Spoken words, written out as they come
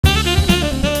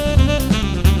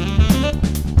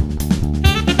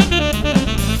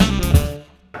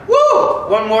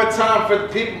one more time for the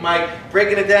people, Mike.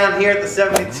 Breaking it down here at the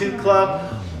 72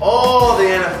 Club. All the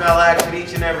NFL action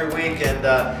each and every week. And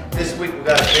this week we've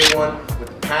got a big one with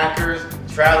the Packers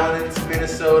traveling into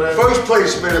Minnesota. First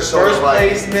place Minnesota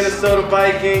Vikings. Minnesota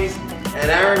Vikings. And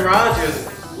Aaron Rodgers.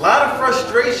 A lot of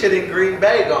frustration in Green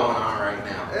Bay going on right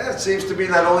now. Yeah, it seems to be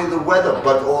not only the weather,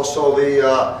 but also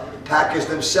the Packers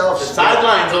themselves. The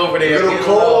sidelines over there. A little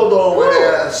cold over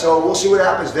there. So we'll see what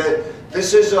happens.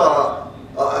 This is an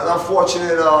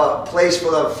unfortunate place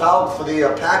for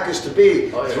the Packers to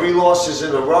be. Oh, yeah. 3 losses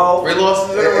in a row. 3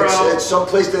 losses in a row. It's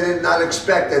someplace they did not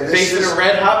expect. And this facing a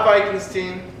red-hot Vikings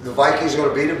team. The Vikings are going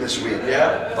to beat them this week.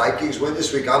 Yeah. Vikings win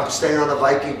this week. I'm staying on the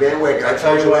Viking bandwagon. I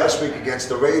told you last week against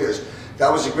the Raiders.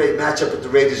 That was a great matchup with the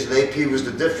Raiders, and AP was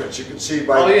the difference. You can see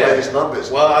by his numbers.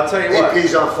 Well, I'll tell you what.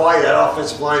 AP's on fire. That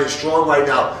offensive line is strong right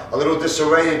now. A little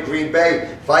disarray in Green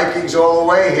Bay. Vikings all the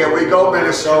way. Here we go,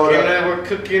 Minnesota. We're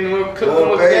cooking with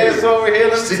gas over here.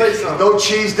 Let me tell you something. No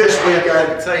cheese this weekend.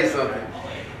 Let me tell you something.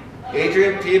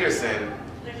 Adrian Peterson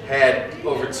had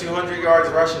over 200 yards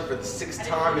rushing for the 6th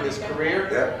time in his career.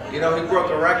 Yeah. You know, he broke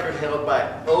a record held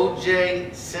by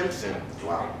O.J. Simpson.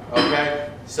 Wow. Okay?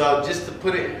 So just to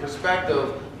put it in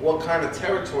perspective, what kind of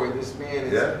territory this man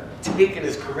is taking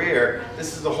his career.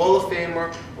 This is the Hall of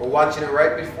Famer. We're watching it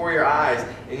right before your eyes.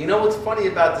 And you know what's funny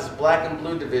about this black and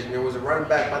blue division? There was a running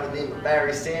back by the name of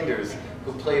Barry Sanders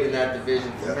who played in that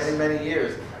division for many, many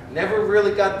years. Never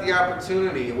really got the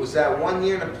opportunity. It was that 1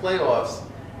 year in the playoffs.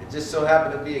 Just so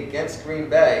happened to be against Green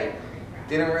Bay.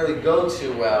 Didn't really go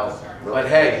too well. But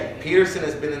hey, Peterson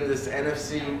has been in this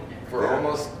NFC for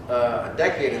almost a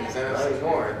decade in this NFC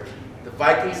North. The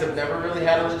Vikings have never really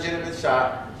had a legitimate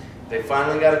shot. They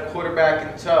finally got a quarterback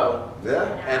in tow. Yeah.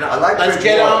 And let's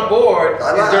get on board.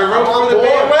 Is there room for the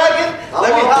bandwagon?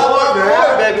 Let me hop on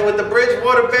board, baby, with the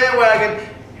Bridgewater bandwagon.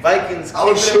 Vikings. I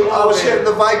was hitting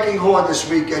the Viking horn this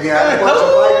weekend. Yeah, a bunch of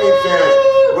Viking fans.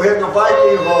 We're hitting the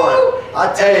Viking horn.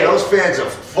 I tell you, those fans are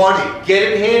funny.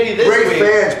 Get in handy this week.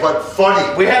 Great fans, but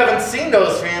funny. We haven't seen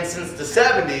those fans since the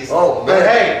 70s. Oh, man. But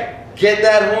hey, get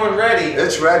that horn ready.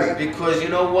 It's ready. Because you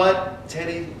know what?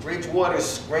 Teddy Bridgewater's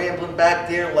scrambling back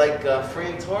there like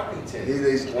Fran Tarkenton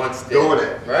He's once did. doing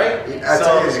it. Right? I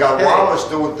tell you, he's got Wallace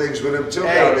doing things with him too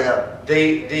down there.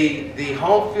 The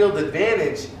home field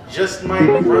advantage just might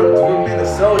run through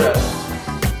Minnesota.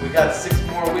 We got 6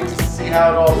 more weeks to see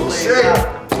how it all plays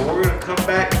out. So we're going to come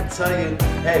back and tell you,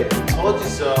 hey, we told you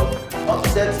so.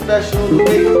 Upset special of the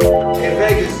week in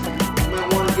Vegas. You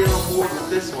might want to get on board with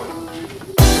this one.